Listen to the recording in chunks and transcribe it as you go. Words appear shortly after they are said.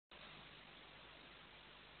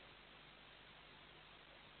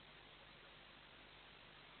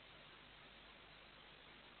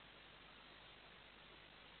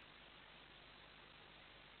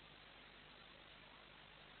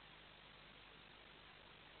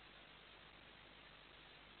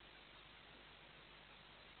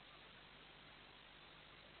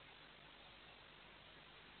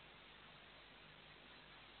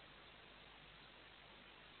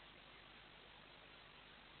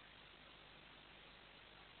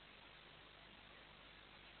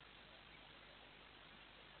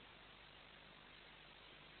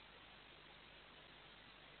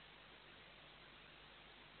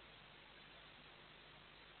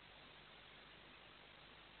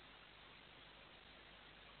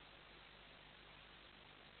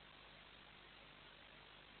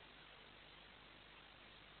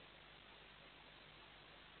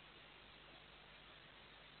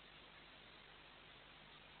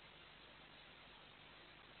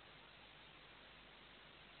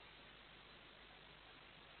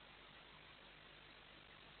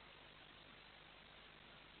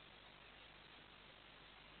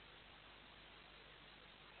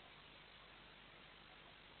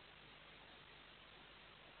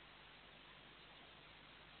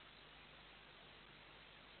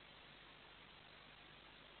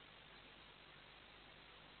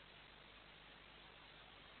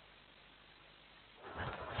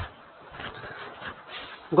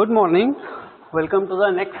Good morning. Welcome to the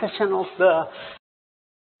next session of the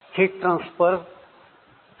heat transfer.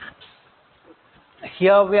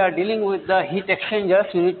 Here we are dealing with the heat exchangers,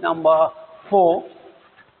 unit number 4.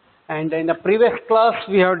 And in the previous class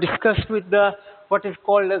we have discussed with the what is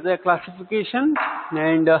called as a classification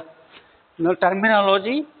and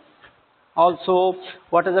terminology. Also,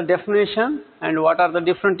 what is the definition and what are the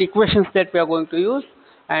different equations that we are going to use,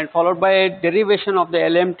 and followed by a derivation of the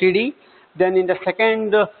LMTD. Then in the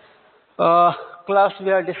second class we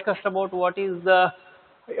have discussed about what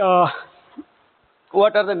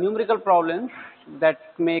are the numerical problems that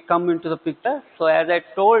may come into the picture. So as I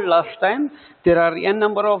told last time, there are n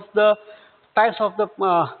number of the types of the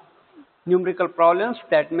numerical problems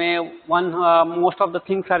that most of the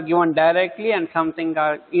things are given directly and something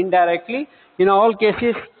are indirectly. In all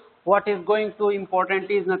cases, what is going to important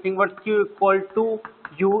is nothing but Q equal to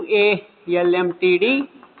UA LMTD.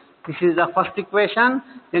 This is the first equation.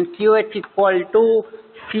 Then QH equal to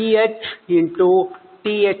CH into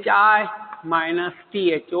THI minus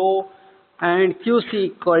THO, and QC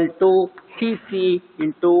equal to CC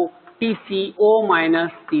into TCO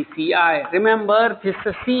minus TCI. Remember, this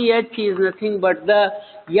CH is nothing but the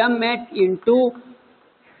MH into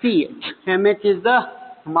CH. MH is the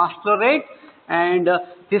master rate, and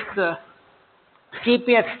this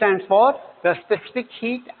CPH stands for the specific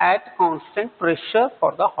heat at constant pressure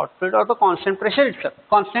for the hot fluid, or the constant pressure itself,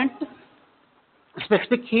 constant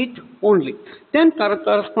specific heat only. Then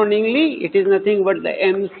correspondingly it is nothing but the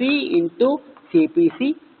MC into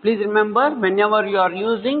CPC. Please remember, whenever you are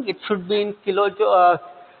using, it should be in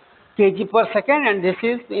kg per second, and this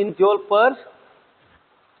is in joule per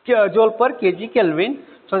kg Kelvin,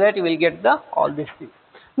 so that you will get all these things.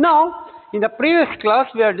 Now, in the previous class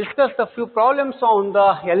we have discussed a few problems on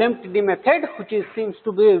the LMTD method, which seems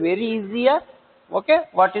to be very easier. Okay,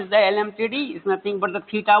 what is the LMTD? Is nothing but the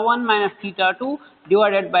theta 1 minus theta 2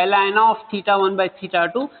 divided by ln of theta 1 by theta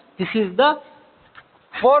 2. This is the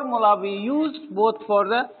formula we use both for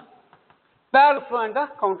the parallel flow and the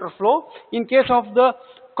counter flow. In case of the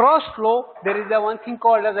cross flow, there is one thing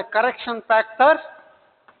called as a correction factor,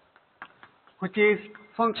 which is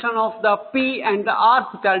function of the P and the R,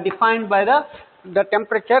 which are defined by the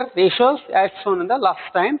temperature ratios as shown in the last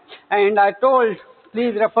time. And I told,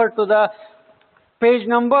 please refer to the page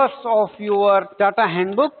numbers of your data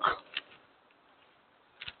handbook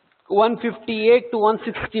 158 to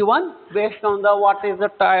 161, based on what is the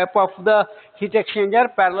type of the heat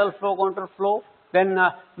exchanger, parallel flow, counter flow, then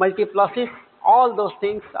multiplies. All those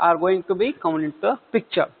things are going to be coming into the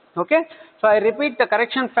picture. Okay, so I repeat, the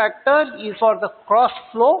correction factor is for the cross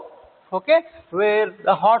flow, okay, where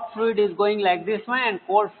the hot fluid is going like this one and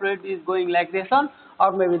cold fluid is going like this one,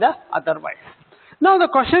 or maybe the otherwise. Now the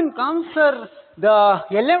question comes, sir, the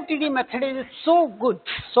LMTD method is so good,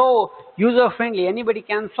 so user friendly, anybody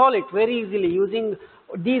can solve it very easily. Using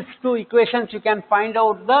these two equations you can find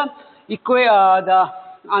out the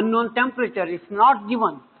unknown temperature. If not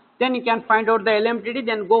given, then you can find out the LMTD,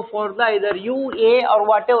 then go for the either UA or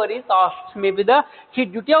whatever is asked, maybe the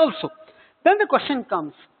heat duty also. Then the question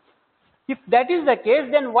comes, if that is the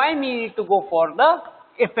case, then why we need to go for the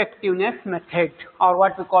effectiveness method, or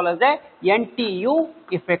what we call as the NTU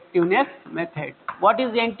effectiveness method. What is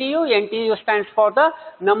NTU? NTU stands for the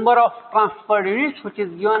number of transferred units, which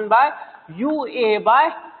is given by UA by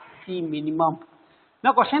C minimum.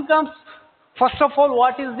 Now question comes, first of all,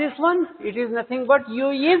 what is this one? It is nothing but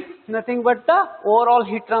U is nothing but the overall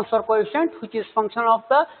heat transfer coefficient, which is function of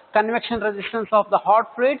the convection resistance of the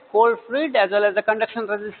hot fluid, cold fluid, as well as the conduction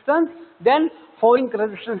resistance, then fouling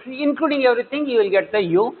resistance, including everything, you will get the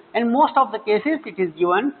U, and most of the cases it is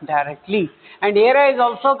given directly, and area is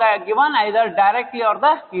also given either directly or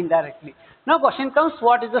the indirectly. Now question comes,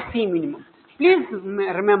 what is the C minimum? Please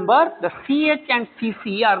remember, the CH and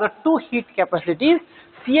CC are the two heat capacities.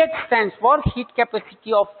 CH stands for heat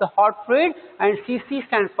capacity of the hot fluid, and CC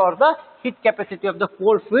stands for the heat capacity of the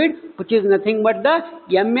cold fluid, which is nothing but the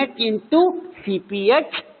MH into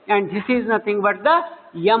CPH, and this is nothing but the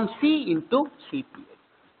MC into CPH,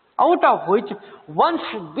 out of which one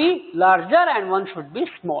should be larger and one should be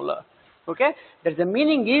smaller. Okay, that the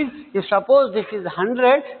meaning is, if suppose this is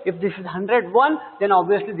 100, if this is 101, then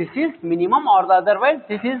obviously this is minimum, or the otherwise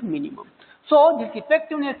this is minimum. So this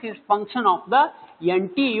effectiveness is function of the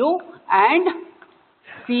NTU and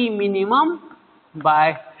C minimum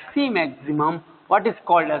by C maximum, what is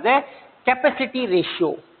called as a capacity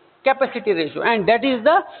ratio. Capacity ratio, and that is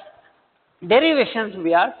the derivations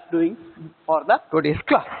we are doing for the today's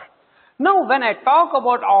class. Now when I talk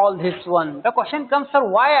about all this one, the question comes, sir,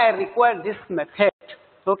 why I require this method?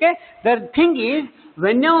 Okay, the thing is,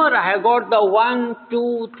 whenever I have got the 1,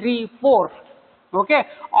 2, 3, 4, okay,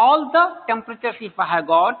 all the temperatures if I have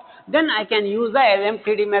got, then I can use the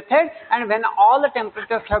LMTD method, and when all the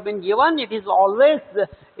temperatures have been given, it is always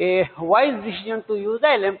a wise decision to use the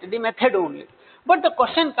LMTD method only. But the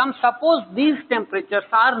question comes, suppose these temperatures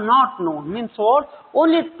are not known, means what?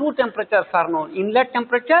 Only two temperatures are known, inlet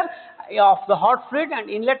temperature of the hot fluid and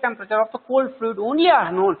inlet temperature of the cold fluid only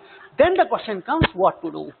are known. Then the question comes, what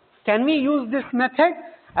to do? Can we use this method?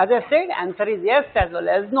 As I said, answer is yes as well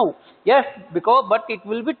as no. Yes, because but it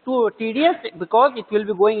will be too tedious, because it will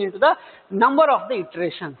be going into the number of the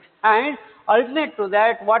iterations. And alternate to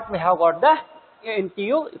that, what we have got, the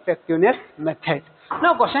NTU effectiveness method.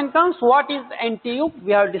 Now question comes, what is NTU?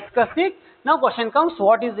 We have discussed it. Now question comes,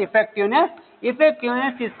 what is effectiveness?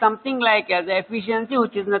 Effectiveness is something like as efficiency,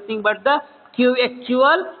 which is nothing but the Q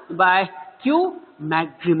actual by Q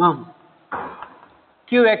maximum.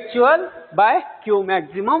 Q actual by Q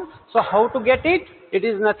maximum. So how to get it? It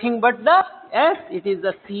is nothing but the S, it is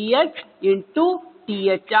the CH into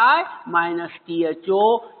THI minus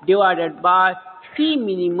THO divided by C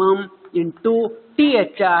minimum into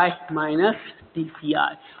THI minus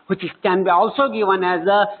TCI, which can be also given as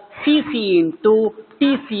a CC into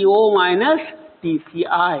TCO minus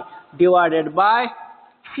TCI divided by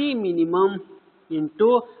C minimum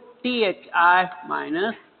into THI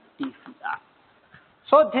minus TCI.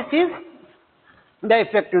 So this is the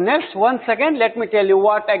effectiveness. Once again, let me tell you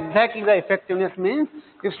what exactly the effectiveness means.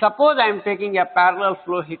 If suppose I am taking a parallel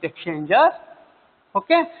flow heat exchanger,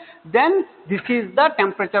 okay, then this is the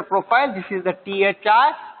temperature profile, this is the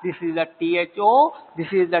THI, this is the THO, this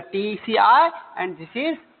is the TCI, and this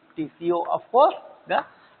is TCO, of course, the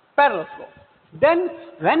parallel flow. Then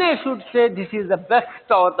when I should say this is the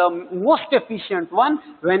best or the most efficient one,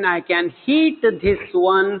 when I can heat this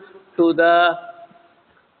one to the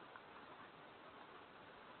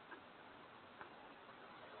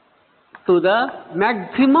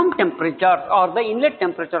maximum temperature or the inlet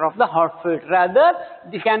temperature of the hot fluid. Rather,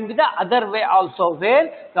 this can be the other way also,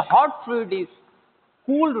 where the hot fluid is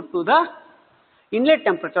cooled to the inlet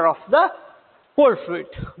temperature of the cold fluid.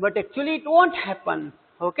 But actually it won't happen.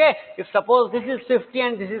 Okay, if suppose this is 50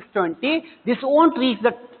 and this is 20, this won't reach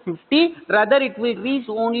the 50, rather it will reach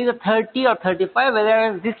only the 30 or 35,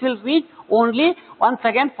 whereas this will reach only once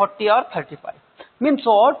again 40 or 35. Means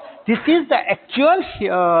what? This is the actual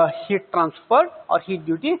heat transfer or heat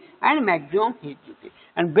duty and maximum heat duty,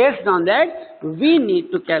 and based on that we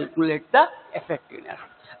need to calculate the effectiveness.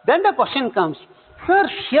 Then the question comes, sir,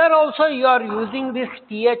 here also you are using this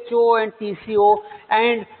THO and TCO,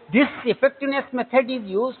 and this effectiveness method is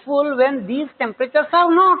useful when these temperatures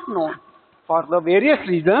are not known. For the various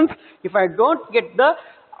reasons, if I don't get the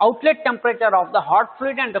outlet temperature of the hot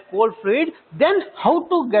fluid and the cold fluid, then how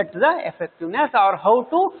to get the effectiveness or how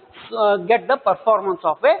to get the performance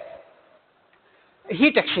of a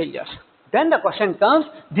heat exchanger? Then the question comes,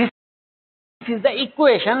 this is the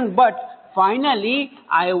equation, but finally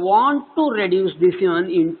I want to reduce this one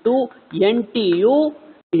into NTU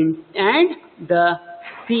and the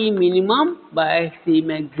C minimum by C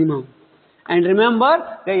maximum. And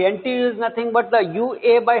remember, the NTU is nothing but the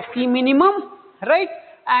UA by C minimum, right?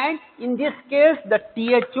 And in this case the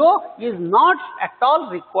THO is not at all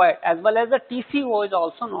required, as well as the TCO is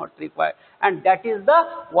also not required, and that is the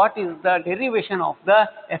what is the derivation of the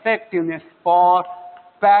effectiveness for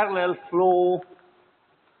parallel flow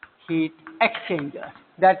heat exchanger,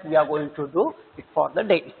 that we are going to do it for the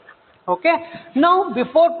day. Okay, now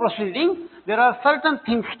before proceeding, there are certain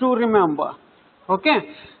things to remember.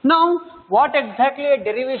 Okay, now what exactly a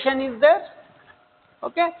derivation is there?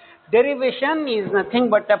 Okay, derivation is nothing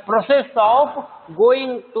but a process of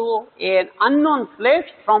going to an unknown place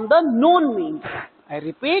from the known means. I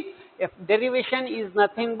repeat, if derivation is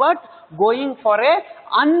nothing but going for a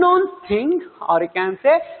unknown thing, or you can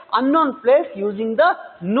say unknown place using the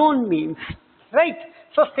known means, right?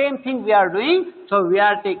 So same thing we are doing. So we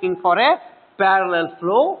are taking for a parallel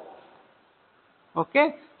flow.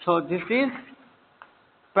 Okay, so this is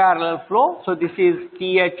parallel flow. So this is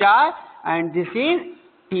THI and this is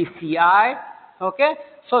TCI. Okay,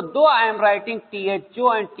 so though I am writing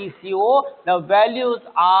THO and TCO, the values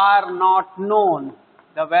are not known.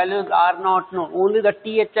 The values are not known. Only the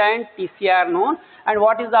THI and TCI are known. And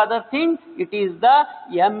what is the other thing? It is the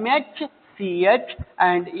MH, CH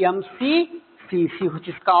and MC, CC, which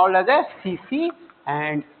is called as a CC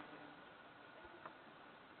and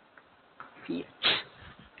CH.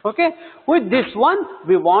 Okay, with this one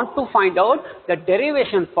we want to find out the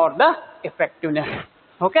derivation for the effectiveness.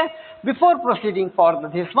 Okay, Before proceeding for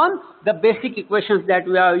this one, the basic equations that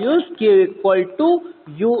we have used, Q equal to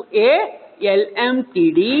UA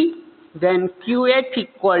LMTD, then QH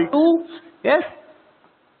equal to, yes,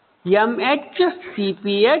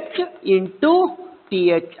 MHCPH into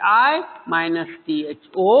THI minus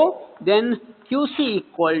THO, then QC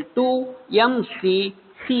equal to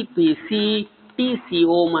MCCPC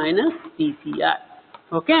TCO minus TCI.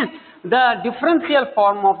 Okay, the differential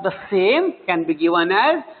form of the same can be given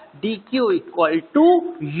as dq equal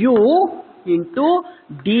to u into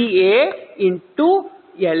dA into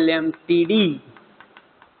LMTD,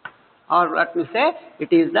 or let me say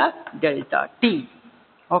it is the delta T.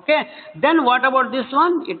 Okay, then what about this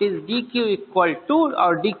one? It is dq equal to,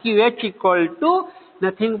 or dqh equal to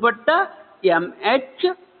nothing but the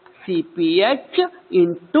MHCPH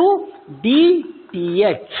into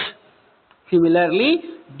DTH. Similarly,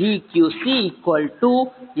 dqc equal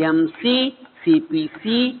to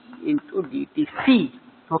MCCPC into DTC.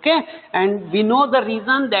 Okay, and we know the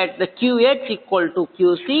reason that the QH equal to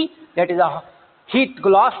QC, that is a heat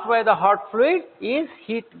lost by the hot fluid, is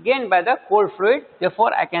heat gained by the cold fluid.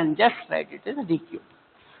 Therefore, I can just write it as dq.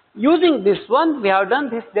 Using this one, we have done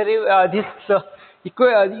this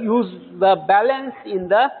use the balance in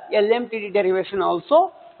the LMTD derivation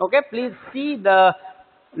also. Okay, please see the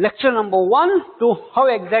lecture number 1 to how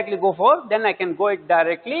exactly go for. Then I can go it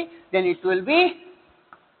directly. Then it will be,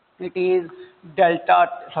 it is delta,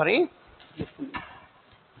 sorry,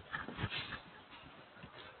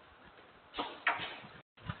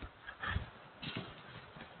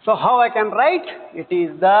 so how I can write? It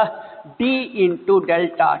is the D into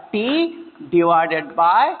delta T divided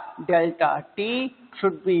by delta T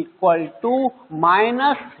should be equal to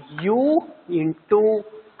minus U into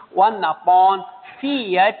 1 upon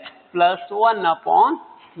CH plus 1 upon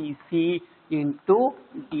CC into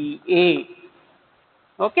dA.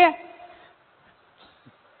 Okay,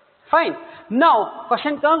 fine. Now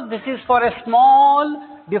question comes, this is for a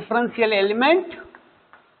small differential element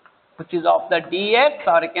which is of the dx,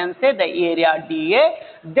 or you can say the area dA.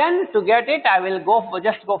 Then to get it, I will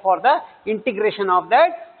just go for the integration of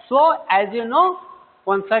that. So as you know,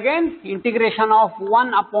 once again, integration of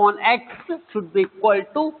 1 upon x should be equal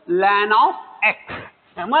to ln of x.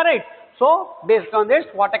 Am I right? So based on this,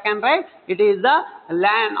 what I can write? It is the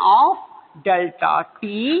ln of delta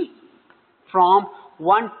t from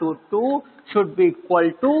 1 to 2 should be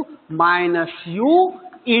equal to minus u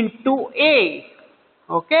into a.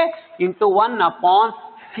 Okay, into 1 upon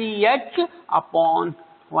CH upon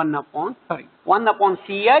 1 upon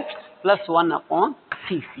CH plus 1 upon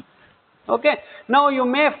CC. Okay, now you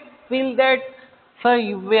may feel that, sir,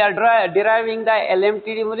 we are deriving the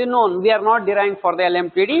LMTD. No, we are not deriving for the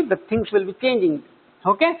LMTD. The things will be changing.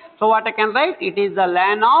 Okay, so what I can write? It is the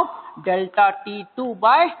ln of delta T2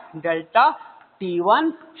 by delta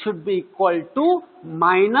T1 should be equal to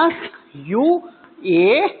minus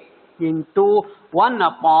UA into 1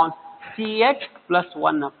 upon CH plus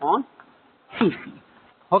 1 upon CC.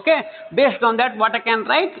 Okay, based on that, what I can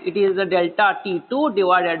write? It is the delta T2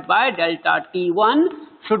 divided by delta T1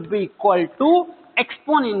 should be equal to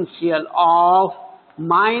exponential of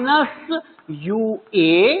minus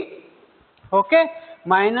UA, okay,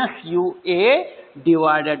 minus UA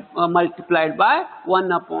divided multiplied by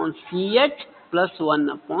 1 upon CH plus 1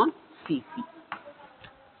 upon CC.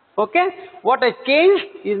 Okay, what I changed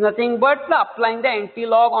is nothing but applying the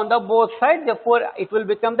anti-log on the both sides. Therefore, it will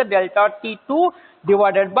become the delta T2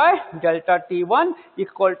 divided by delta T1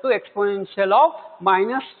 equal to exponential of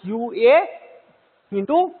minus UA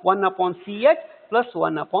into 1 upon CH plus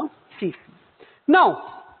 1 upon CC. Now,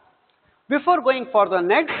 before going for the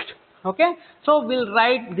next, okay, so we'll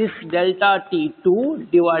write this delta T2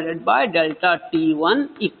 divided by delta T1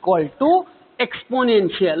 equal to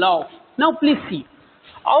exponential of. Now, please see.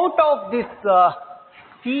 Out of this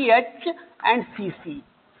CH and CC,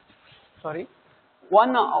 sorry,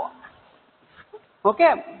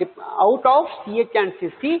 okay, out of CH and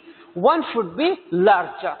CC, one should be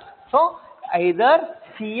larger. So either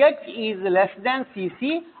CH is less than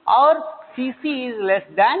CC or CC is less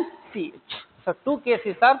than CH. So two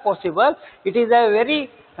cases are possible. It is a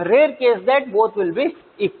very rare case that both will be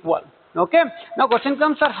equal. Okay, now question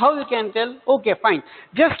comes, sir, how you can tell? Okay, fine,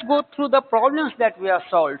 just go through the problems that we have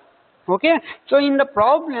solved. Okay, so in the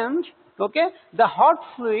problems, okay, the hot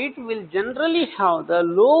fluid will generally have the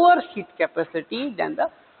lower heat capacity than the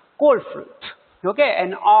cold fluid. Okay,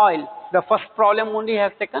 an oil, the first problem only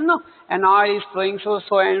has taken, no, an oil is flowing so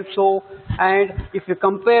and so, and if you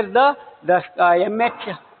compare the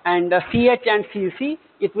MH and the CH and CC,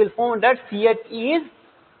 it will find that CH is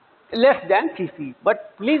less than Cc.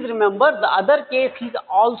 But please remember, the other case is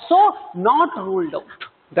also not ruled out.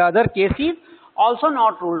 The other case is also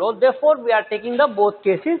not ruled out. Therefore, we are taking the both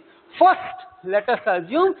cases. First, let us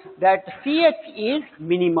assume that Ch is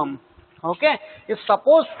minimum. Okay. If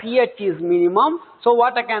suppose Ch is minimum, so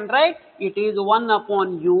what I can write? It is 1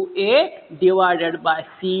 upon UA divided by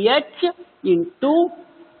Ch into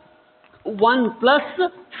 1 plus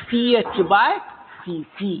Ch by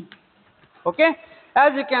Cc. Okay.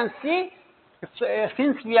 As you can see,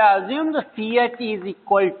 since we are assumed the Ch is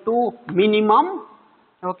equal to minimum,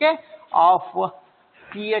 okay, of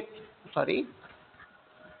Ch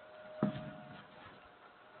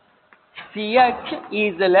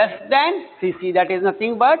is less than Cc, that is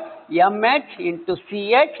nothing but Mh into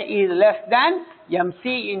Ch is less than Mc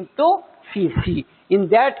into Cc. In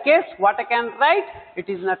that case, what I can write? It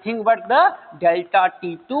is nothing but the delta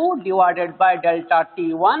T2 divided by delta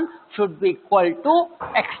T1 should be equal to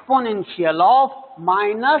exponential of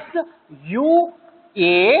minus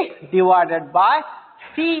UA divided by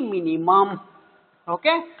C minimum,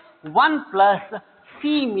 okay, 1 plus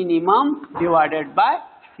C minimum divided by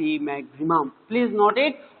C maximum. Please note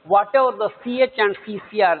it, whatever the Ch and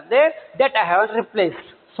Cc are there, that I have replaced.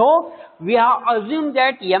 So, we have assumed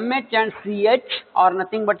that Mh and Ch are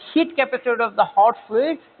nothing but heat capacity of the hot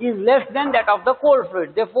fluid is less than that of the cold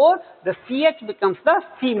fluid. Therefore, the Ch becomes the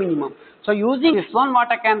C minimum. So, using this one, what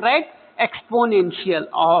I can write? Exponential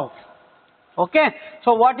of. Okay.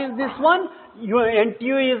 So, what is this one? Your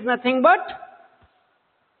NTU is nothing but,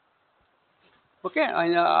 okay,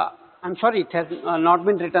 I'm sorry, it has not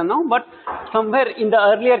been written now, but somewhere in the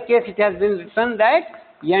earlier case it has been written that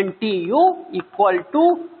NTU equal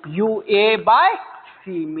to UA by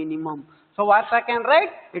C minimum. So what I can write?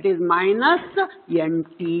 It is minus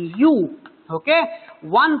NTU, okay,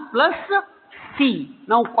 1 plus C.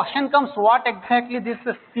 Now question comes, what exactly this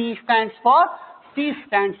C stands for? C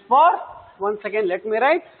stands for, once again let me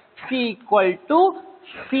write, C equal to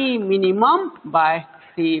C minimum by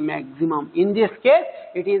C maximum. In this case,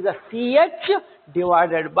 it is a Ch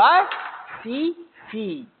divided by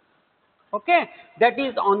Cc. Okay, that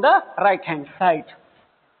is on the right hand side.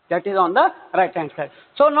 That is on the right hand side.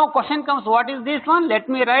 So now question comes, what is this one? Let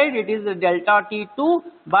me write, it is delta T2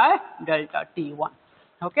 by delta T1.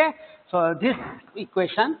 Okay, so this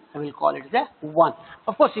equation I will call it the 1.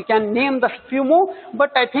 Of course, you can name the few more,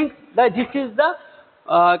 but I think that this is the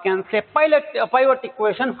can say pivot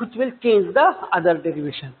equation which will change the other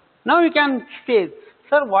derivation. Now you can say,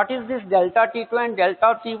 sir, what is this delta T2 and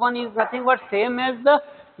delta T1 is nothing but same as the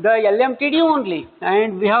LMTD only,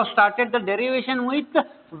 and we have started the derivation with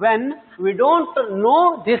when we don't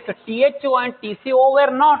know this THO and TCO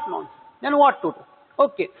were not known. Then what to do?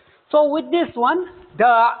 Okay, so with this one,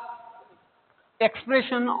 the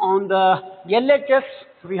expression on the LHS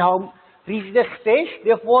we have reached the stage,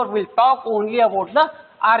 therefore we'll talk only about the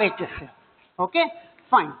RHS. Okay,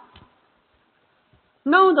 fine.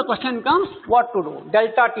 Now the question comes, what to do?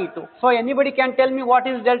 Delta T2. So anybody can tell me what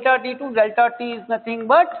is delta T2? Delta T is nothing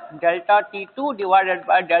but delta T2 divided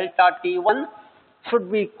by delta T1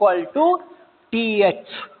 should be equal to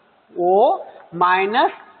THO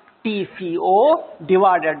minus TCO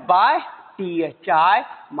divided by THI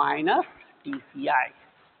minus TCI.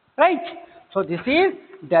 Right? So this is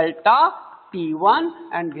delta T1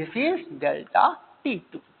 and this is delta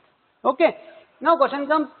T2. Okay. Now question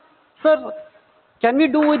comes, sir, can we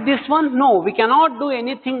do with this one? No, we cannot do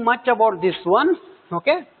anything much about this one.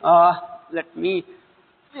 Okay. Let me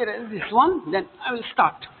erase this one, then I will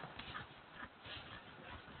start.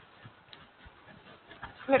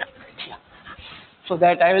 So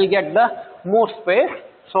that I will get the more space.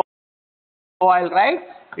 So I'll write,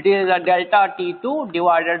 it is a delta T2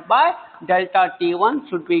 divided by delta T1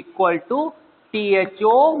 should be equal to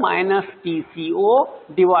THO minus TCO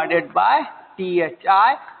divided by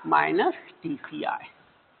THI minus TCI.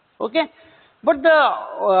 Okay, but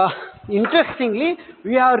the interestingly,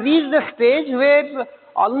 we have reached the stage where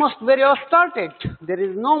almost where you have started. There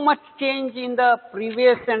is no much change in the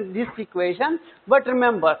previous and this equation. But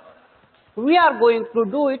remember, we are going to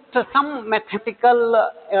do it some mathematical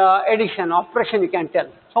addition operation, you can tell.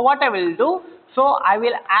 So what I will do? So I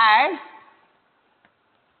will add,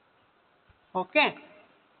 okay,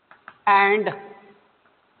 and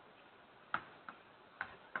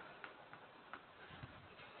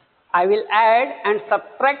I will add and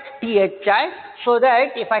subtract THI, so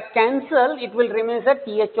that if I cancel, it will remain the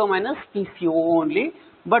THO minus TCO only,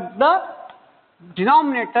 but the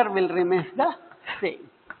denominator will remain the same.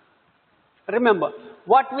 Remember,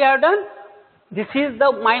 what we have done? this is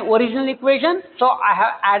my original equation. So I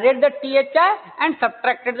have added the THI and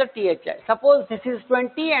subtracted the THI. Suppose this is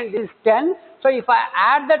 20 and this is 10. So if I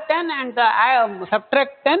add the 10 and I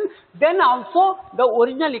subtract 10, then also the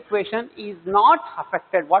original equation is not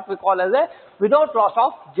affected. What we call as a without loss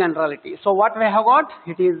of generality. So what we have got?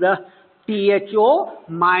 It is the THO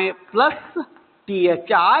plus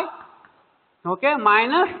THI, okay,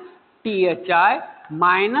 minus THI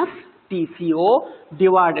minus TCO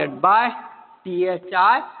divided by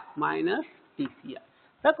THI minus TCI.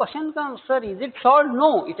 The question comes, sir, is it solved?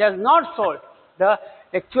 No, it has not solved. The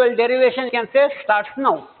actual derivation you can say starts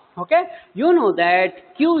now. Okay, you know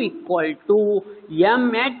that Q equal to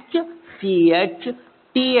MHCH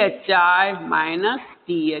THI minus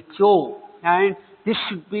THO, and this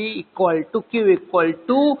should be equal to Q equal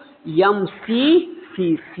to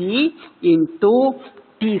MCCC into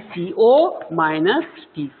TCO minus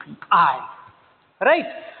TCI. Right.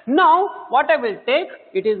 Now what I will take,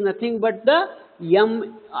 it is nothing but the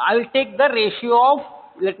I will take the ratio of,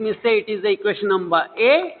 let me say it is the equation number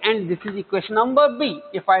A and this is equation number B.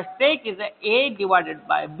 If I take is A divided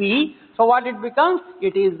by B, so what it becomes?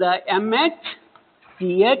 It is the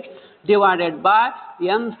MHCH divided by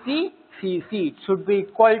MCCC. It should be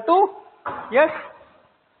equal to, yes,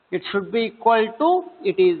 it should be equal to,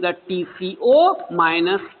 it is the TCO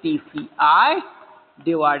minus TCI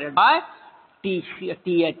divided by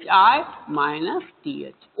THI minus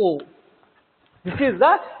THO. This is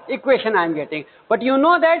the equation I am getting. But you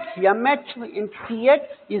know that MH in CH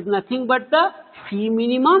is nothing but the C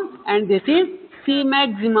minimum and this is C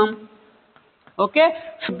maximum. Okay,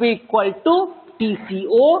 should be equal to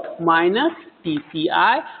TCO minus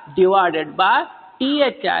TCI divided by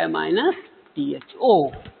THI minus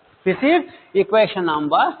THO. This is equation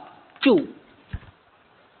number 2.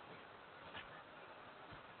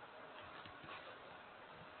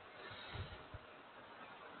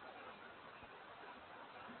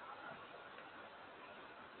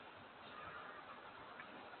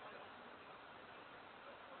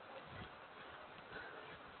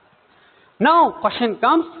 Now question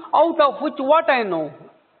comes, out of which what I know?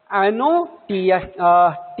 I know THI,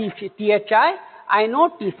 I know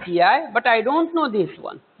TCI, but I don't know this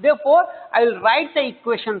one. Therefore, I will write the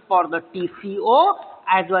equation for the TCO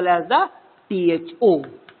as well as the THO.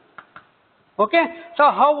 Okay, so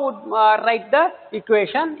how would write the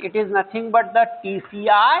equation? It is nothing but the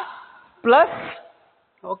TCI plus,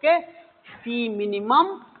 okay, C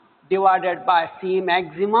minimum divided by C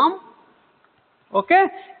maximum, okay,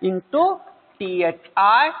 into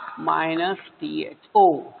THI minus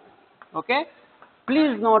THO. Okay,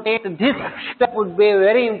 please note it, this step would be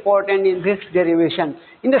very important in this derivation.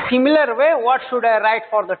 In the similar way, what should I write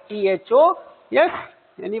for the THO? Yes,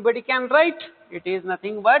 anybody can write. It is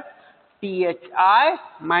nothing but THI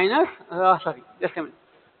minus, just a minute.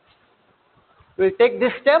 We will take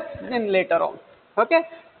this step, then later on. Okay,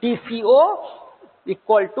 TCO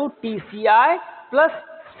equal to TCI plus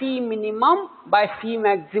C minimum by C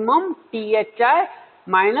maximum THI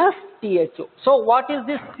minus THO. So what is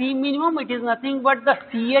this C minimum? It is nothing but the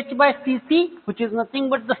CH by CC, which is nothing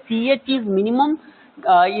but the CH is minimum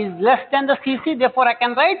is less than the CC. Therefore, I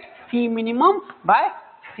can write C minimum by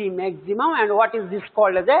C maximum. And what is this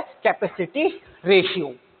called as a capacity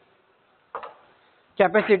ratio?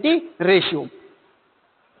 Capacity ratio.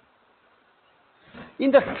 In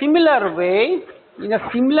the similar way,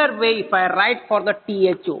 if I write for the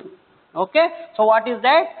THO, okay, so what is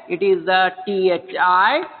that? It is the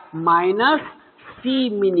THI minus C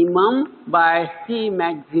minimum by C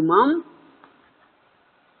maximum.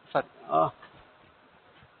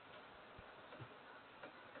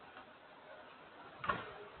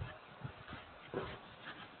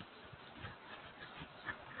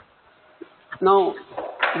 Now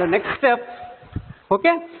the next step,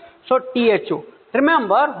 okay, so THO.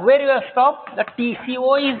 Remember where you have stopped, the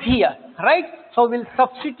TCO is here, right? So we'll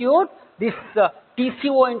substitute this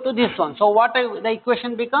TCO into this one. So what the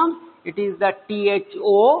equation becomes? It is the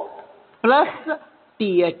THO plus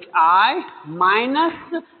THI minus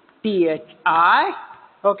THI.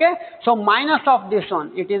 Okay, so minus of this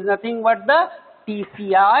one, it is nothing but the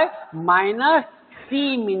TCI minus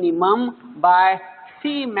C minimum by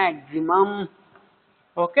C maximum,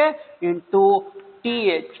 okay, into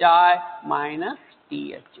THI minus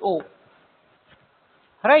THO.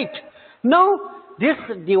 Right. Now this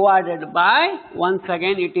divided by, once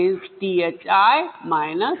again it is THI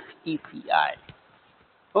minus TCI.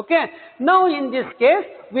 Okay. Now in this case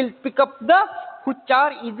we'll pick up the which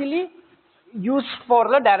are easily used for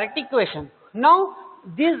the direct equation. Now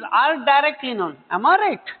these are directly known. Am I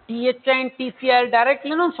right? THI and TCI are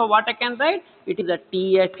directly known. So what I can write? It is a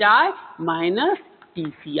THI minus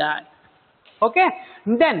TCI. Okay.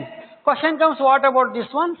 Then question comes, what about this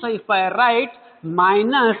one? So if I write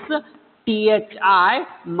minus THI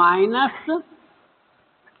minus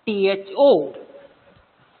THO.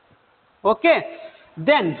 Okay.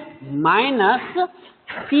 Then minus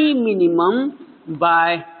C minimum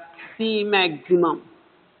by C maximum.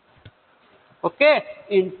 Okay,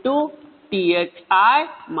 into THI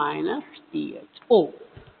minus THO.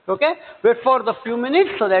 Okay, wait for the few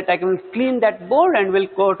minutes so that I can clean that board and we'll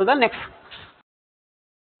go to the next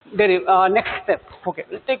step. Okay,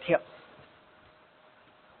 let's take here.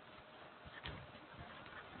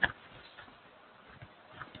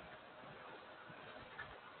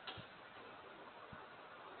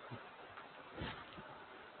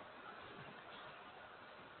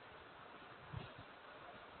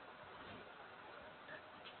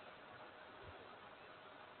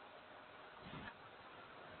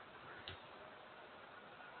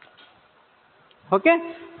 Okay,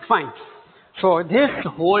 fine. So this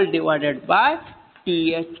whole divided by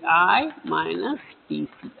THI minus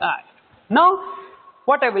TCI. Now,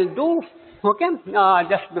 what I will do, okay,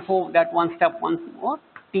 just before that one step once more,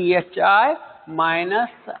 THI minus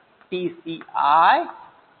TCI,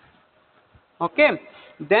 okay,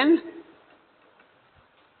 then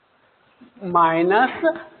minus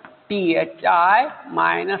THI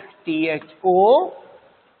minus THO,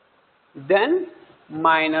 then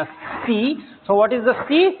minus C. So what is the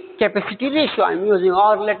C? Capacity ratio I am using,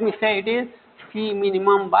 or let me say it is C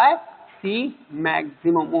minimum by C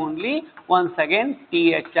maximum only. Once again,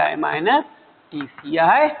 THI minus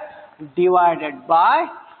TCI divided by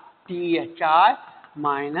THI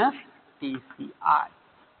minus TCI.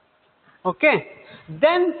 Okay,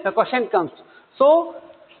 then the question comes, so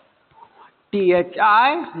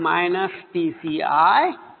THI minus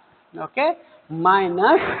TCI, okay,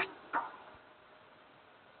 minus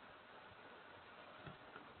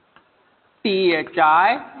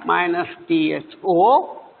THI minus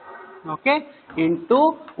THO, okay,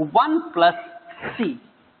 into 1 plus C.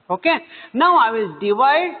 Okay, now I will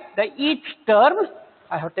divide each term.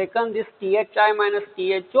 I have taken this THI minus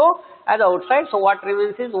THO as outside, so what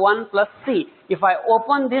remains is 1 plus C. If I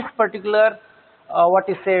open this particular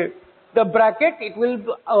the bracket, it will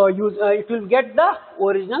get the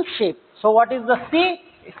original shape. So what is the C?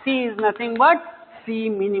 C is nothing but C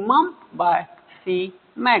minimum by C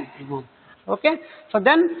maximum. Okay, so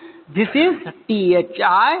then this is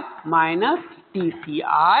THI minus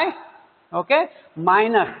TCI, okay,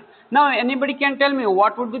 minus, now anybody can tell me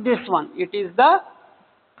what would be this one? It is the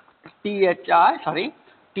THI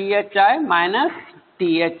minus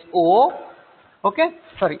THO, okay,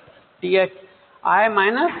 THI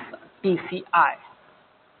minus TCI.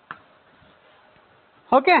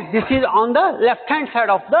 Okay, this is on the left hand side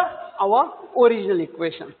of our original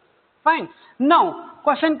equation. Fine. Now,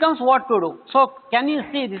 question comes what to do. So, can you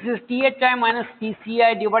see this is THI minus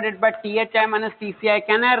TCI divided by THI minus TCI.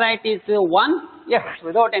 Can I write it 1? Yes,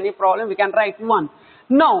 without any problem we can write 1.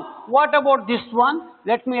 Now, what about this one?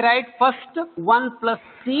 Let me write first 1 plus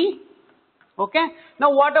C. Okay.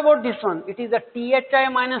 Now, what about this one? It is a THI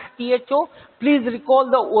minus THO. Please recall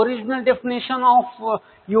the original definition of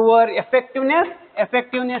your effectiveness.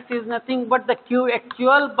 Effectiveness is nothing but the Q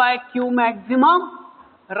actual by Q maximum.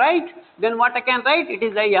 Right? Then what I can write? It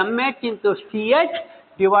is a MH into CH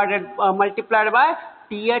divided multiplied by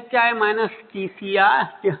THI minus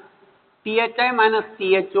TCI, THI minus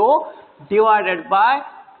THO divided by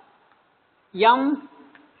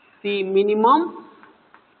MC minimum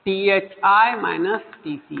THI minus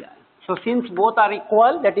TCI. So since both are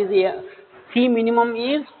equal, that is C minimum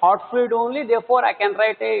is hot fluid only, therefore I can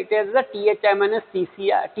write it as the THI minus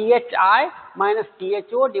TCI, THI minus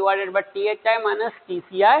THO divided by THI minus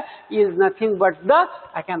TCI is nothing but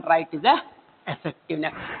I can write as a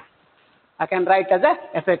effectiveness. I can write as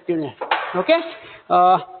a effectiveness. Okay.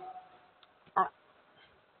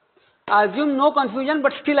 Assume no confusion,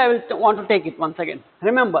 but still I will want to take it once again.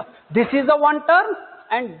 Remember, this is the one term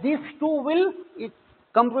and these two will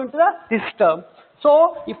come into this term.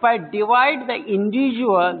 So, if I divide the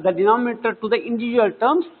denominator to the individual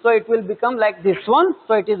terms, so it will become like this one.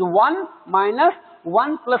 So, it is 1 minus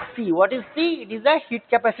 1 plus C. What is C? It is a heat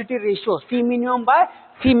capacity ratio, C minimum by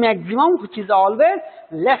C maximum, which is always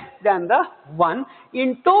less than the 1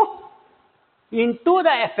 into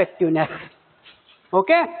the effectiveness.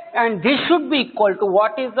 Okay, and this should be equal to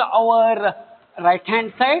what is our right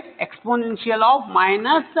hand side? Exponential of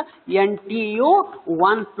minus NTU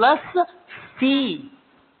 1 plus C.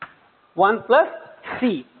 1 plus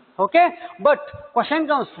C. Okay, but question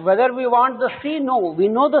comes whether we want the C. No, we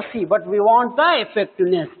know the C, but we want the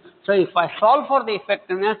effectiveness. So if I solve for the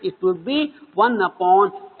effectiveness, it would be 1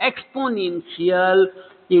 upon exponential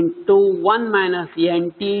into 1 minus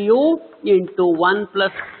NTU into 1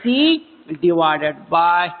 plus C divided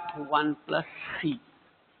by 1 plus C.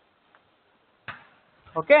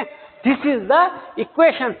 Okay, this is the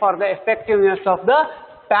equation for the effectiveness of the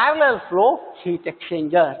parallel flow heat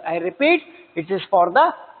exchanger. I repeat, it is for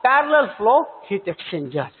the parallel flow heat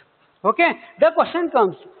exchanger. Okay, the question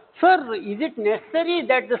comes, sir, is it necessary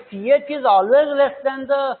that the CH is always less than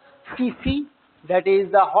the CC? That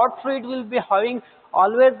is, the hot fluid will be having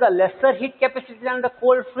always the lesser heat capacity than the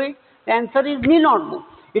cold fluid? The answer is need not be.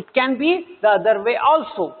 It can be the other way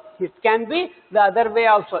also. It can be the other way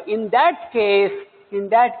also. In that case,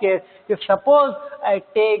 if suppose I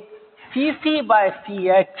take CC by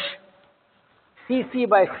CH,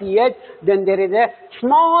 then there is a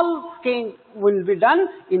small change will be done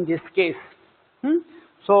in this case.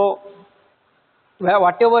 So,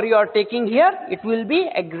 whatever you are taking here, it will be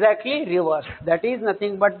exactly reverse. That is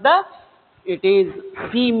nothing but it is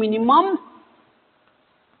C minimum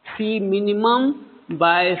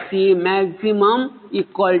by C maximum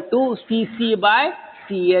equal to CC by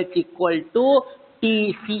CH equal to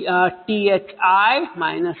THI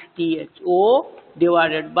minus THO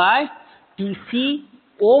divided by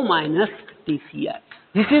TCO minus TCI.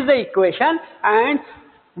 This is the equation, and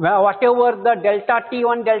whatever the delta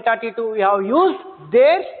T1, delta T2 we have used,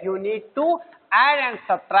 there you need to add and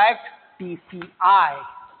subtract TCI.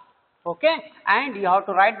 Okay, and you have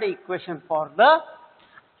to write the equation for the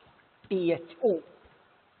THO.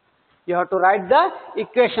 You have to write the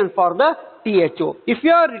equation for the THO. If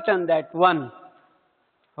you have written that one,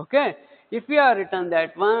 okay, if you have written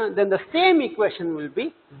that one, then the same equation will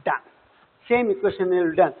be done. Same equation will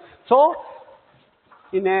be done. So,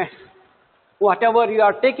 in a whatever you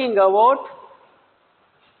are taking about,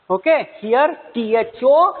 okay, here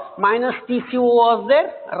THO minus TCO was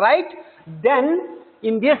there, right? Then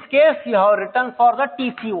in this case you have written for the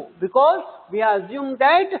TCO because we assume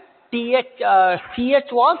that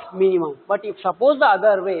CH was minimum. But if suppose the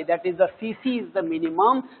other way, that is the CC is the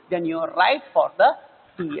minimum, then you are right for the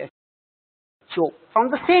THO. From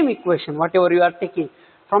the same equation, whatever you are taking,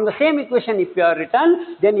 from the same equation if you are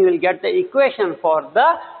written, then you will get the equation for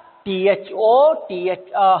the THO,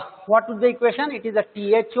 what is the equation? It is a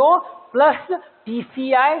THO plus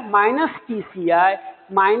TCI minus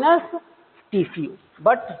TCO.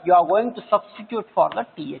 But you are going to substitute for the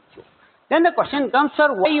THO. Then the question comes,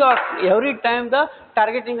 sir, why you are every time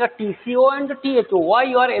targeting the TCO and the THO? Why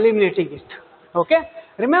you are eliminating it? Okay.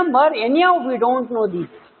 Remember, anyhow we don't know these.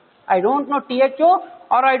 I don't know THO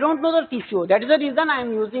or I don't know the TCO. That is the reason I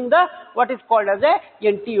am using the what is called as a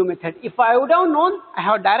NTU method. If I would have known, I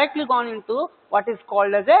have directly gone into what is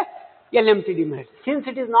called as a LMTD method. Since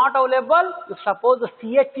it is not available, if suppose the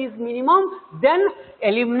CH is minimum, then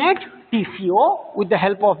eliminate TCO with the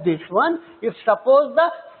help of this one. If suppose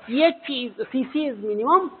the CC is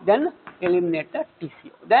minimum, then eliminate the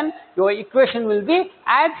TCO. Then your equation will be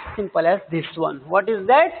as simple as this one. What is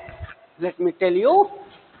that? Let me tell you.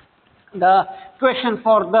 The equation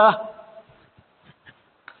for the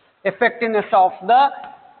effectiveness of the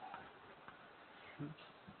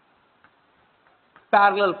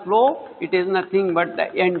parallel flow, it is nothing but the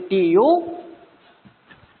NTU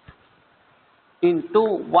into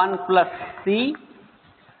 1 plus C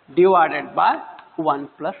divided by 1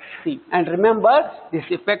 plus C. And remember, this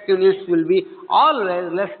effectiveness will be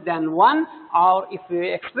always less than 1, or if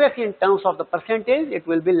we express in terms of the percentage, it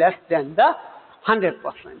will be less than the 100%.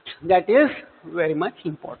 That is very much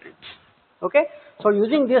important. Okay. So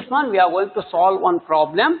using this one, we are going to solve one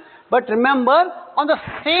problem. But remember, on the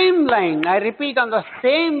same line, I repeat, on the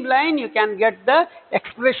same line, you can get the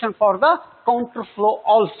expression for the counter flow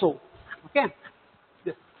also. Okay.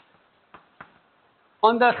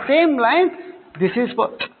 On the same line, this is for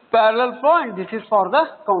parallel flow and this is for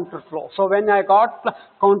the counter flow. So when I got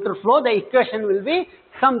counter flow, the equation will be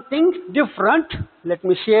something different. Let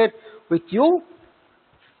me share with you.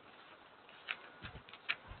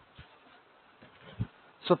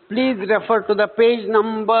 So please refer to the page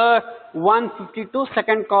number 152,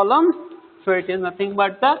 second column. So it is nothing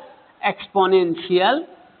but the exponential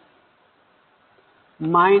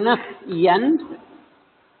minus n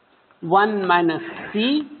 1 minus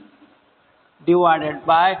c divided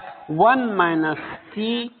by 1 minus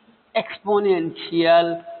c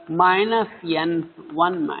exponential minus n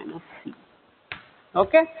 1 minus c.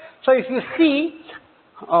 Okay. So if you see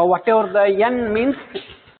whatever the n means,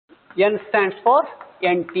 n stands for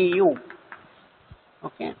NTU.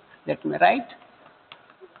 Okay, let me write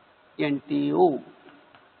NTU.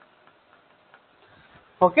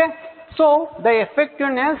 Okay, so the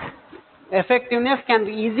effectiveness can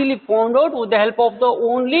be easily found out with the help of the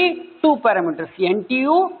only two parameters,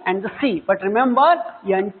 NTU and the C. But remember,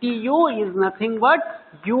 NTU is nothing but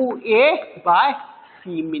UA by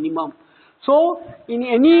C minimum. So in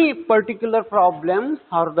any particular problem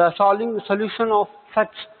or the solution of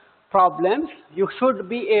such problems, you should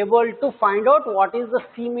be able to find out what is the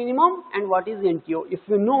C minimum and what is NTU. If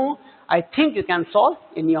you know, I think you can solve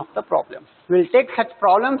any of the problems. We will take such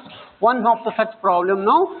problems, one of the such problem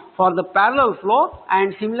now for the parallel flow,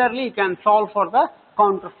 and similarly you can solve for the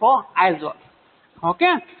counter flow as well.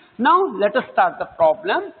 Okay. Now let us start the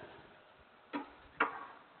problem.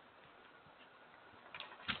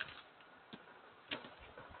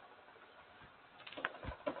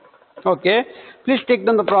 Okay, please take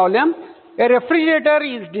down the problem. A refrigerator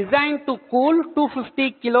is designed to cool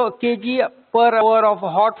 250 kg per hour of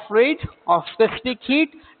hot fluid of specific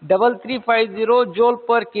heat 3350 joule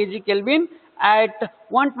per kg Kelvin at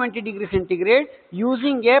 120 degree centigrade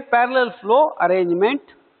using a parallel flow arrangement.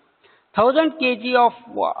 1000 kg of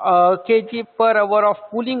kg per hour of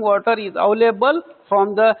cooling water is available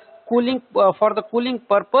from the cooling for the cooling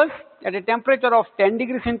purpose at a temperature of 10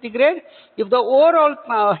 degree centigrade. If the overall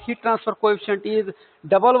heat transfer coefficient is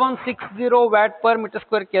 1160 watt per meter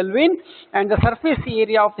square Kelvin and the surface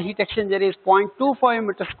area of the heat exchanger is 0.25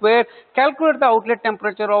 meter square, calculate the outlet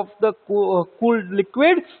temperature of the cooled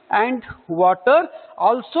liquid and water.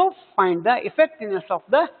 Also find the effectiveness of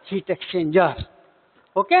the heat exchanger.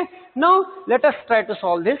 Okay, now let us try to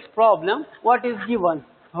solve this problem. What is given?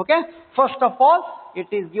 Okay, first of all, it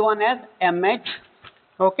is given as MH.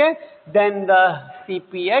 Okay, then the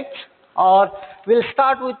CPH, or we'll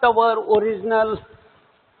start with our original,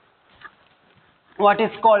 what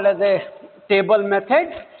is called as a table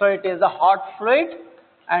method. So it is the hot fluid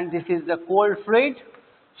and this is the cold fluid.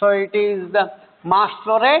 So it is the mass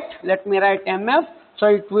flow rate. Let me write MF. So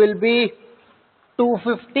it will be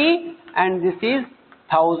 250 and this is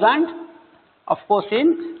 1000, of course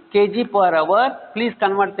in kg per hour. Please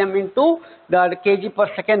convert them into the kg per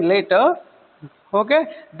second later. Okay,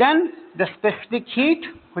 then the specific heat,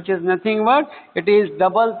 which is nothing but it is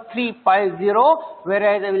 3350,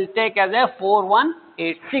 whereas I will take as a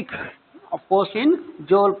 4186, of course in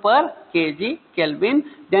joule per kg Kelvin.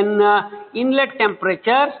 Then inlet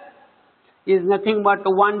temperature is nothing but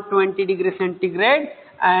 120 degree centigrade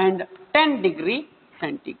and 10 degree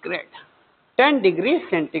centigrade. 10 degree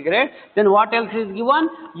centigrade. Then what else is given?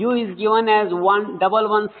 U is given as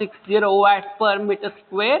 1160 watt per meter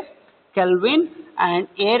square Kelvin and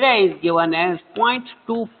area is given as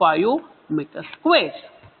 0.25 meter square.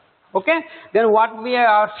 Okay, then what we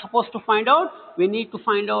are supposed to find out? We need to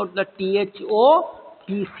find out the THO,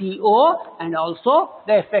 TCO and also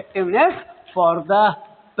the effectiveness for the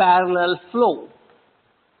parallel flow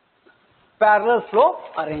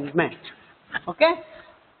arrangement. Okay,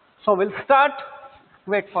 so we'll start.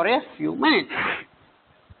 Wait for a few minutes.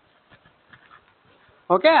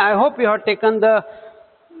 Okay, I hope you have taken the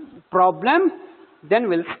problem. Then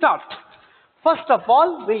we'll start. First of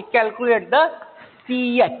all, we'll calculate the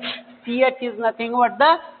CH. CH is nothing but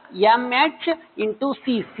the MH into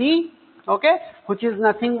CC, okay, which is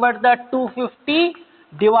nothing but the 250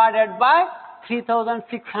 divided by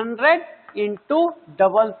 3600 into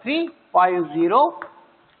 3350.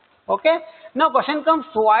 Okay. Now question comes,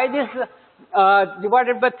 why this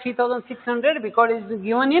divided by 3600? Because it is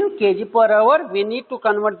given in kg per hour. We need to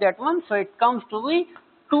convert that one, so it comes to be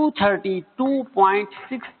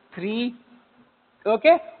 232.63.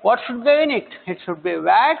 Okay, what should be in it? It should be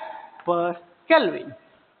watt per Kelvin,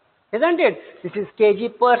 isn't it? This is kg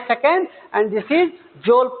per second and this is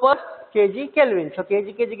joule per kg Kelvin. So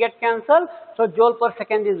kg get cancelled. So joule per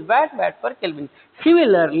second is watt per Kelvin.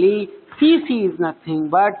 Similarly, Cc is nothing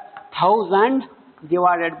but 1000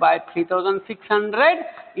 divided by 3600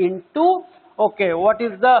 into, okay, what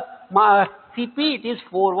is the Cp? It is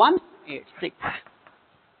 4186.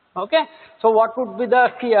 Okay, so what would be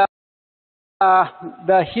the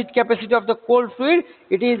heat capacity of the cold fluid?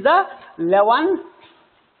 It is the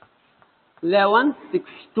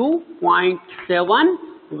 1162.7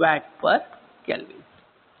 watt per Kelvin.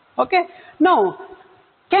 Okay, now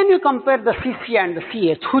can you compare the Cc and the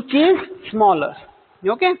Ch, which is smaller?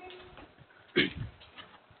 Okay,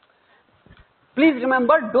 please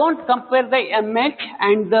remember, don't compare the MH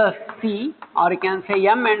and the C, or you can say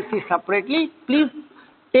M and C separately. Please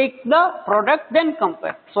take the product, then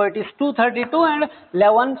compare. So it is 232 and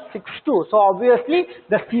 1162. So obviously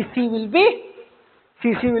the Cc will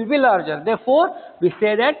be larger. Therefore we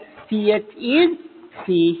say that Ch is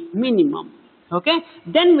C minimum. Okay,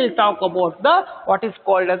 then we'll talk about the what is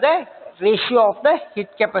called as a ratio of the heat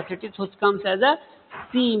capacities, which comes as a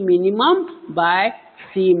C minimum by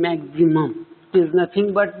C maximum. It is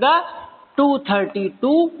nothing but the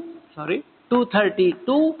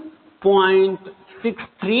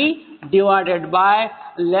 232.63 divided by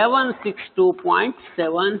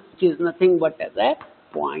 1162.7, which is nothing but as a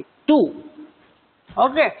 0.2.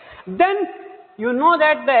 Okay, then you know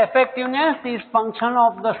that the effectiveness is function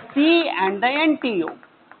of the C and the NTU.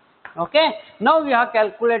 Okay, now we have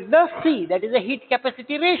calculated the C, that is the heat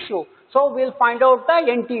capacity ratio. So we'll find out the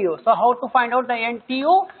NTU. So how to find out the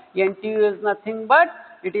NTU? NTU is nothing but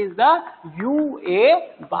it is the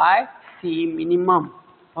UA by C minimum.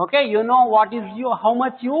 Okay, you know what is U, how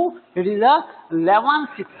much U? It is a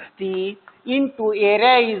 1160 into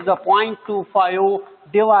area is the 0.25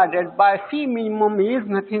 divided by C minimum is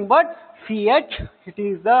nothing but CH, it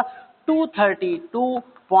is the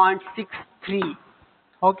 232.63.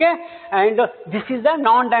 Okay, and this is the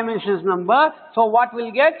non-dimensions number. So what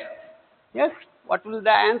will get? Yes, what will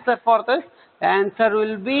the answer for this? The answer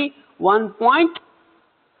will be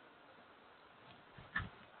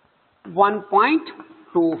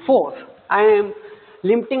 1.24. I am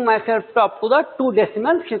limiting myself to up to the 2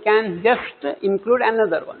 decimals. You can just include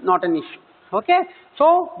another one, not an issue. Okay,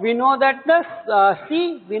 so we know that the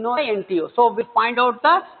C, we know the NTU. So we find out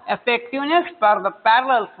the effectiveness for the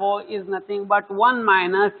parallel flow is nothing but 1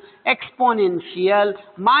 minus exponential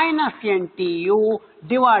minus NTU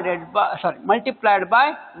divided by, multiplied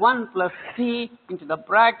by 1 plus C into the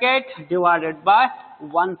bracket divided by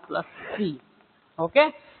 1 plus C.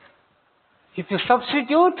 Okay, if you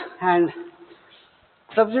substitute and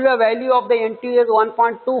substitute the value of the NTU as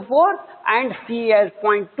 1.24 and C as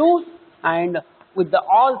 0.2, and with the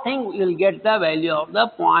all thing you will get the value of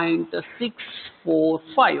the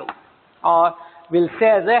 0.645, or we'll say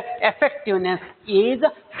as a effectiveness is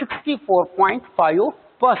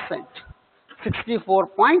 64.5%.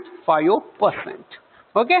 64.5%.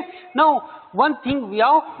 Okay, now one thing we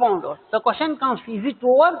have found out. The question comes, is it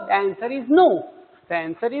over? The answer is no. The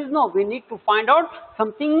answer is no. We need to find out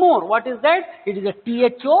something more. What is that? It is a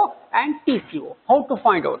THO and TCO. How to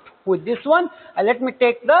find out? With this one, let me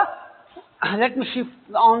shift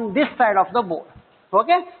on this side of the board.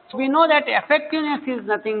 Okay, so we know that effectiveness is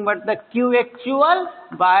nothing but the Q actual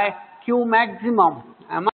by Q maximum.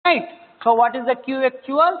 Am I right? So what is the Q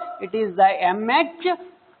actual? It is the MH,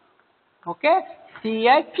 okay,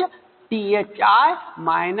 CH, THI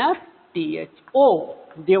minus THO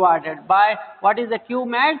divided by what is the Q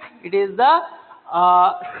max? It is the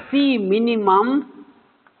C minimum,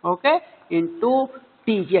 okay, into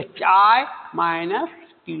THI minus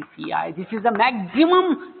TCI. This is the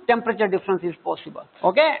maximum temperature difference is possible.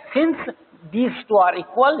 Okay, since these two are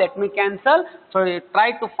equal, let me cancel. So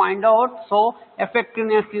try to find out. So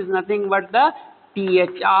effectiveness is nothing but the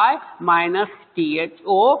THI minus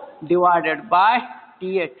THO divided by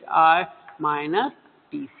THI minus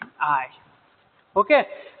TCI. Okay,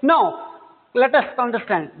 now let us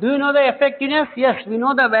understand. Do you know the effectiveness? Yes, we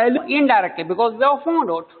know the value indirectly because we have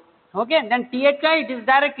found out. Okay, then THI, it is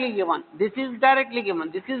directly given. This is directly given.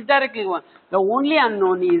 This is directly given. The only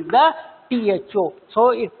unknown is the THO.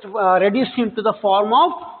 So it reduced into the form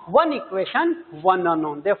of one equation, one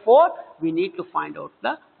unknown. Therefore, we need to find out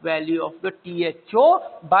the value of the THO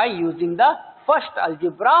by using the first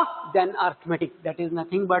algebra, then arithmetic. That is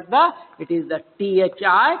nothing but it is the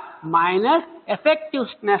THI minus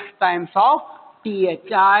effectiveness times of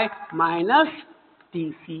THI minus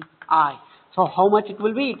TCI. So how much it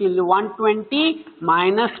will be? It will be 120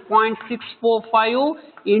 minus 0.645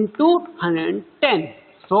 into 110.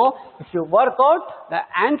 So if you work out, the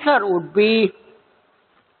answer would be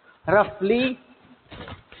roughly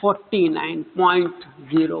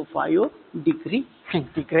 49.05 degree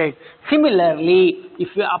centigrade. Similarly,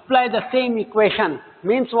 if you apply the same equation,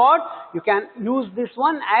 means what? You can use this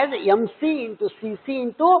one as MC into CC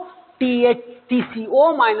into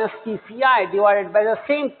TCO minus TCI divided by the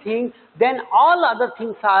same thing, then all other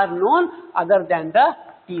things are known other than the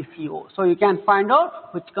TCO. So you can find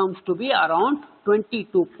out, which comes to be around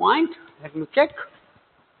 22 point, let me check.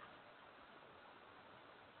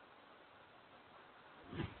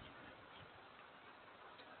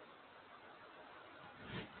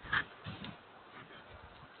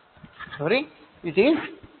 Sorry, it is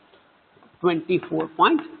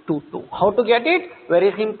 24.22. How to get it?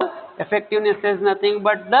 Very simple. Effectiveness is nothing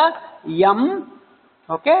but the M,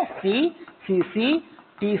 okay, C, CC,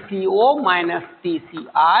 TCO minus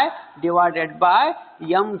TCI divided by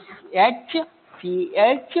MH,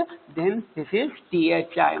 CH, then this is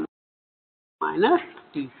THI minus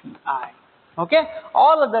TCI. Okay,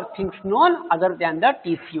 all other things known other than the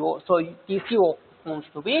TCO. So TCO comes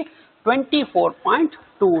to be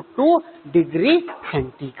 24.22 degree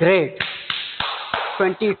centigrade.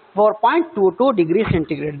 24.22 degree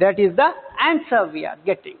centigrade. That is the answer we are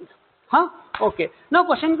getting. Huh? Okay. Now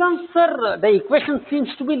question comes, sir, the equation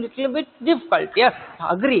seems to be little bit difficult. Yes,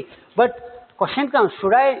 agree. But question comes,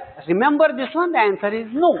 should I remember this one? The answer is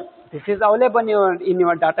no. This is available in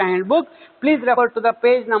your data handbook. Please refer to the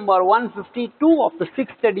page number 152 of the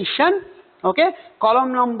 6th edition. Okay.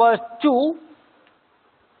 Column number 2.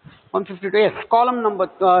 152, yes, column number,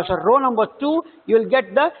 row number 2, you will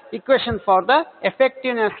get the equation for the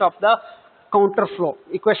effectiveness of the counter flow.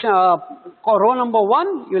 Equation, row number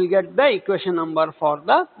 1, you will get the equation number for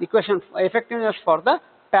the effectiveness for the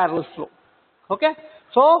parallel flow. Okay,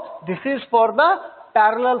 so this is for the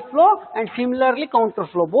parallel flow and similarly counter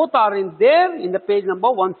flow. Both are in there in the page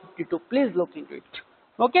number 152. Please look into it.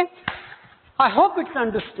 Okay, I hope it's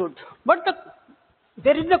understood. But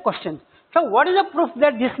there is a question. So what is the proof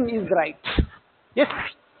that this is right? Yes,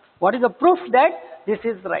 what is the proof that this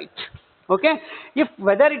is right? Okay, if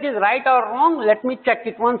whether it is right or wrong, let me check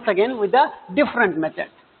it once again with a different method.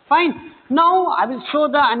 Fine. Now I will show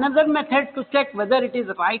the another method to check whether it is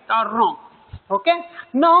right or wrong. Okay.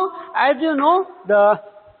 Now as you know, the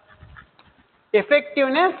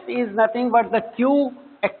effectiveness is nothing but the Q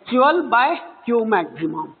actual by Q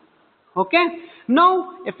maximum. Okay.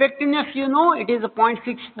 Now effectiveness, you know, it is a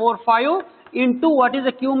 0.645 into what is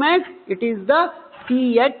the Q max? It is the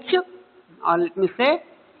CH, or let me say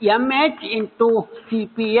MH into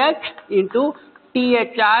CPH into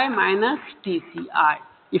THI minus TCI.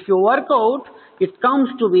 If you work out, it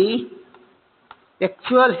comes to be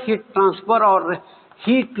actual heat transfer or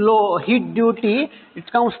heat duty.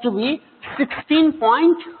 It comes to be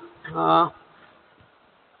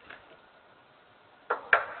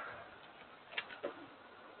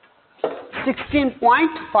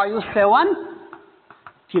 16.57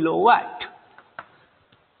 kilowatt.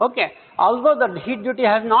 Okay, although the heat duty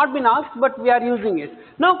has not been asked, but we are using it.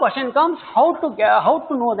 Now question comes, how to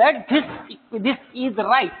know that this is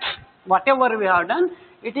right? Whatever we have done,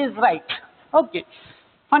 it is right. Okay,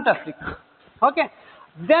 fantastic. Okay,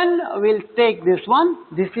 then we'll take this one.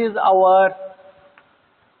 This is our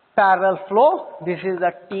parallel flow. This is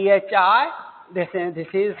the THI. This is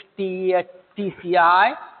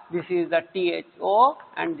TCI. This is the THO,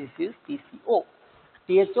 and this is TCO.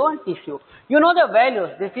 THO and TCO. You know the values.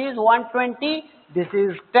 This is 120, this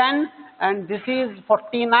is 10, and this is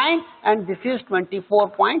 49, and this is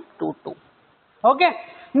 24.22. Okay.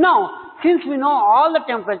 Now, since we know all the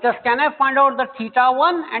temperatures, can I find out the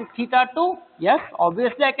θ1 and θ2? Yes,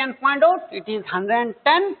 obviously I can find out. It is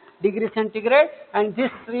 110 degree centigrade, and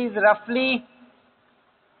this is roughly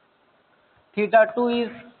θ2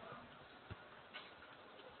 is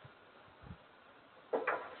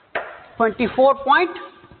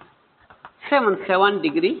 24.77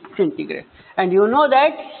 degree centigrade, and you know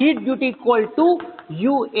that heat duty equal to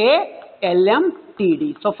UA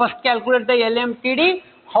LMTD. So first calculate the LMTD.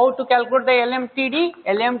 How to calculate the LMTD?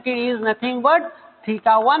 LMTD is nothing but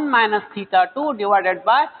θ1 minus θ2 divided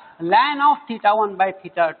by ln of θ1 by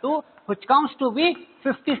θ2, which comes to be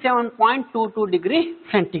 57.22 degree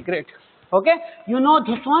centigrade. Okay, you know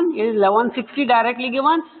this one is 1160 directly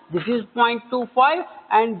given, this is 0.25,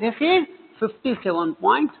 and this is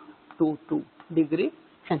 57.22 degree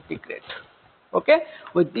centigrade. Okay,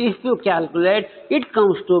 with this you calculate, it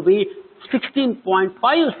comes to be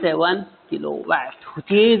 16.57 kilowatt, which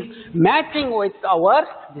is matching with our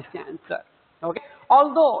this answer. Okay,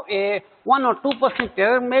 although a 1 or 2%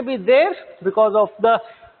 error may be there because of the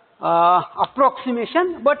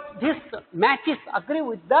approximation, but this matches agree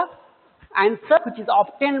with the answer which is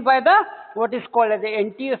obtained by the what is called as the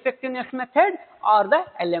NTU effectiveness method or the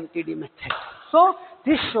LMTD method. So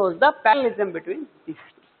this shows the parallelism between these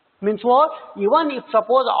two. Means what? Even if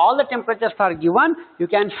suppose all the temperatures are given, you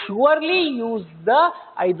can surely use the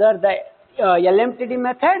either the LMTD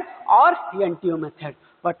method or NTU method.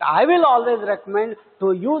 But I will always recommend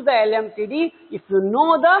to use the LMTD if you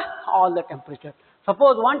know all the temperature.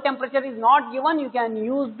 Suppose one temperature is not given, you can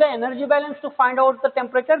use the energy balance to find out the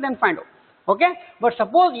temperature, then find out. Okay, but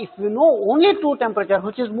suppose if you know only two temperature,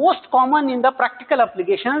 which is most common in the practical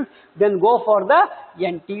applications, then go for the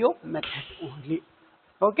NTU method only.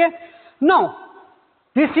 Okay, now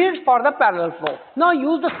this is for the parallel flow. Now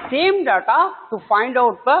use the same data to find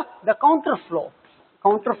out the counter flow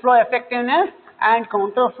effectiveness and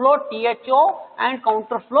counter flow THO and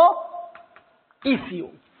counter flow TCO.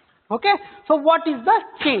 Okay, so what is the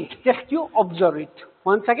change? Just you observe it.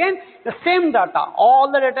 Once again, the same data,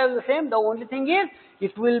 all the data is the same. The only thing is,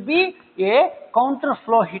 it will be a counter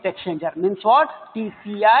flow heat exchanger. Means what?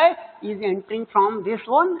 TCI is entering from this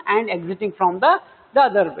one and exiting from the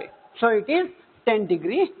other way. So it is 10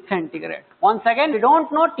 degree centigrade. Once again, we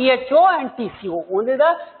don't know THO and TCO. Only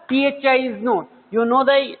the THI is known. You know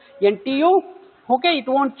the NTU. Okay, it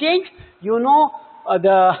won't change. You know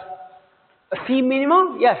the C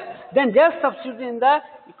minimum. Yes. Then just substitute in the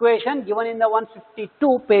equation given in the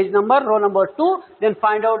 152 page number, row number 2, then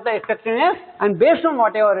find out the effectiveness, and based on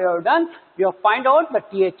whatever you have done, you have find out the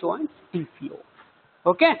THO and TCO.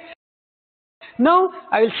 Okay. Now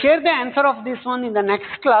I will share the answer of this one in the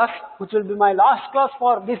next class, which will be my last class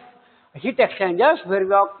for this heat exchangers, where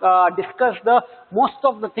we have discussed the most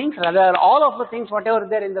of the things, rather all of the things whatever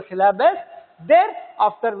there in the syllabus.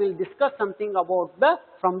 Thereafter we will discuss something about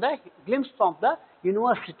from the glimpse of the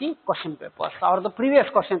university question papers or the previous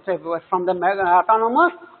question papers from the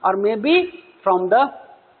autonomous or maybe from the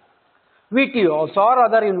VTU also or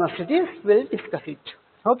other universities. We will discuss it.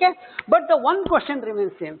 Okay, but the one question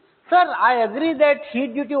remains same. Sir, I agree that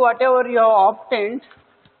heat duty whatever you have obtained,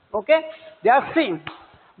 okay, they are same,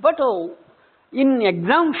 but in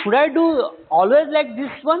exam should I do always like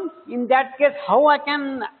this one? In that case, how I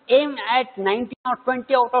can aim at 19 or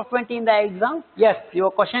 20 out of 20 in the exam? Yes,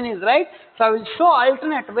 your question is right. So I will show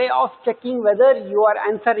alternate way of checking whether your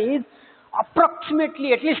answer is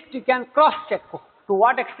approximately, at least you can cross check to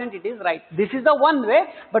what extent it is right. This is the one way,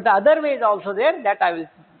 but the other way is also there, that I will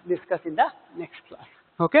discuss in the next class.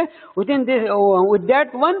 Okay, within this, with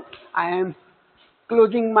that one, I am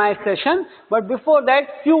closing my session, but before that,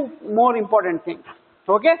 few more important things.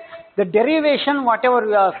 Okay, the derivation, whatever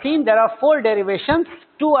we have seen, there are 4 derivations.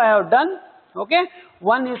 2 I have done. Okay,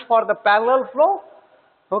 one is for the parallel flow.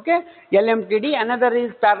 Okay, LMTD. Another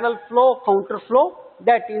is parallel flow, counter flow.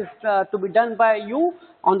 That is to be done by you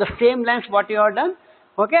on the same lines what you have done.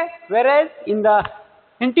 Okay, whereas in the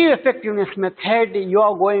NTU effectiveness method, you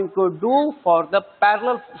are going to do for the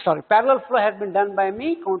parallel flow has been done by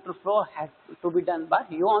me, counter flow has to be done by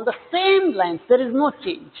you on the same lines. There is no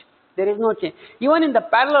change. There is no change. Even in the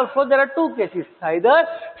parallel flow, there are 2 cases. Either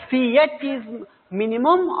CH is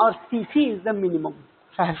minimum or CC is the minimum.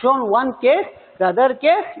 So I have shown one case. The other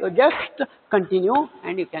case, you just continue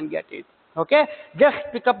and you can get it. Okay. Just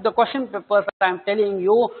pick up the question papers. I am telling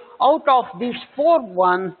you, out of these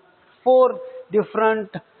 4 different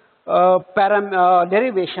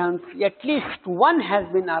derivations, at least one has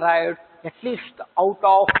been arrived, at least out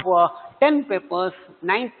of 10 papers,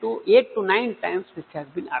 8 to 9 times which has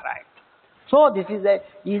been arrived. So this is a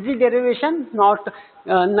easy derivation, not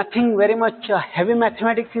nothing very much heavy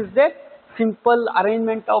mathematics is there, simple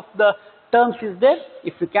arrangement of the terms is there.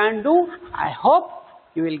 If you can do, I hope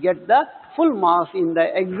you will get the full marks in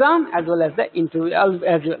the exam as well as the interview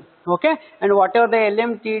as well. Okay, and whatever the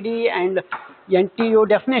LMTD and NTU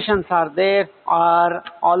definitions are there are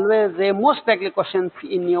always the most likely questions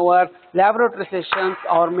in your laboratory sessions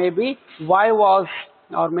or maybe YWAS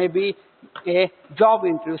or maybe a job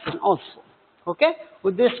interview also. Okay,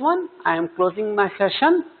 with this one I am closing my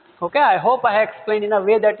session. Okay, I hope I have explained in a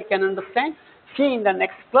way that you can understand. See you in the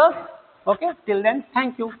next class. Okay, till then,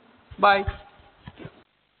 thank you. Bye.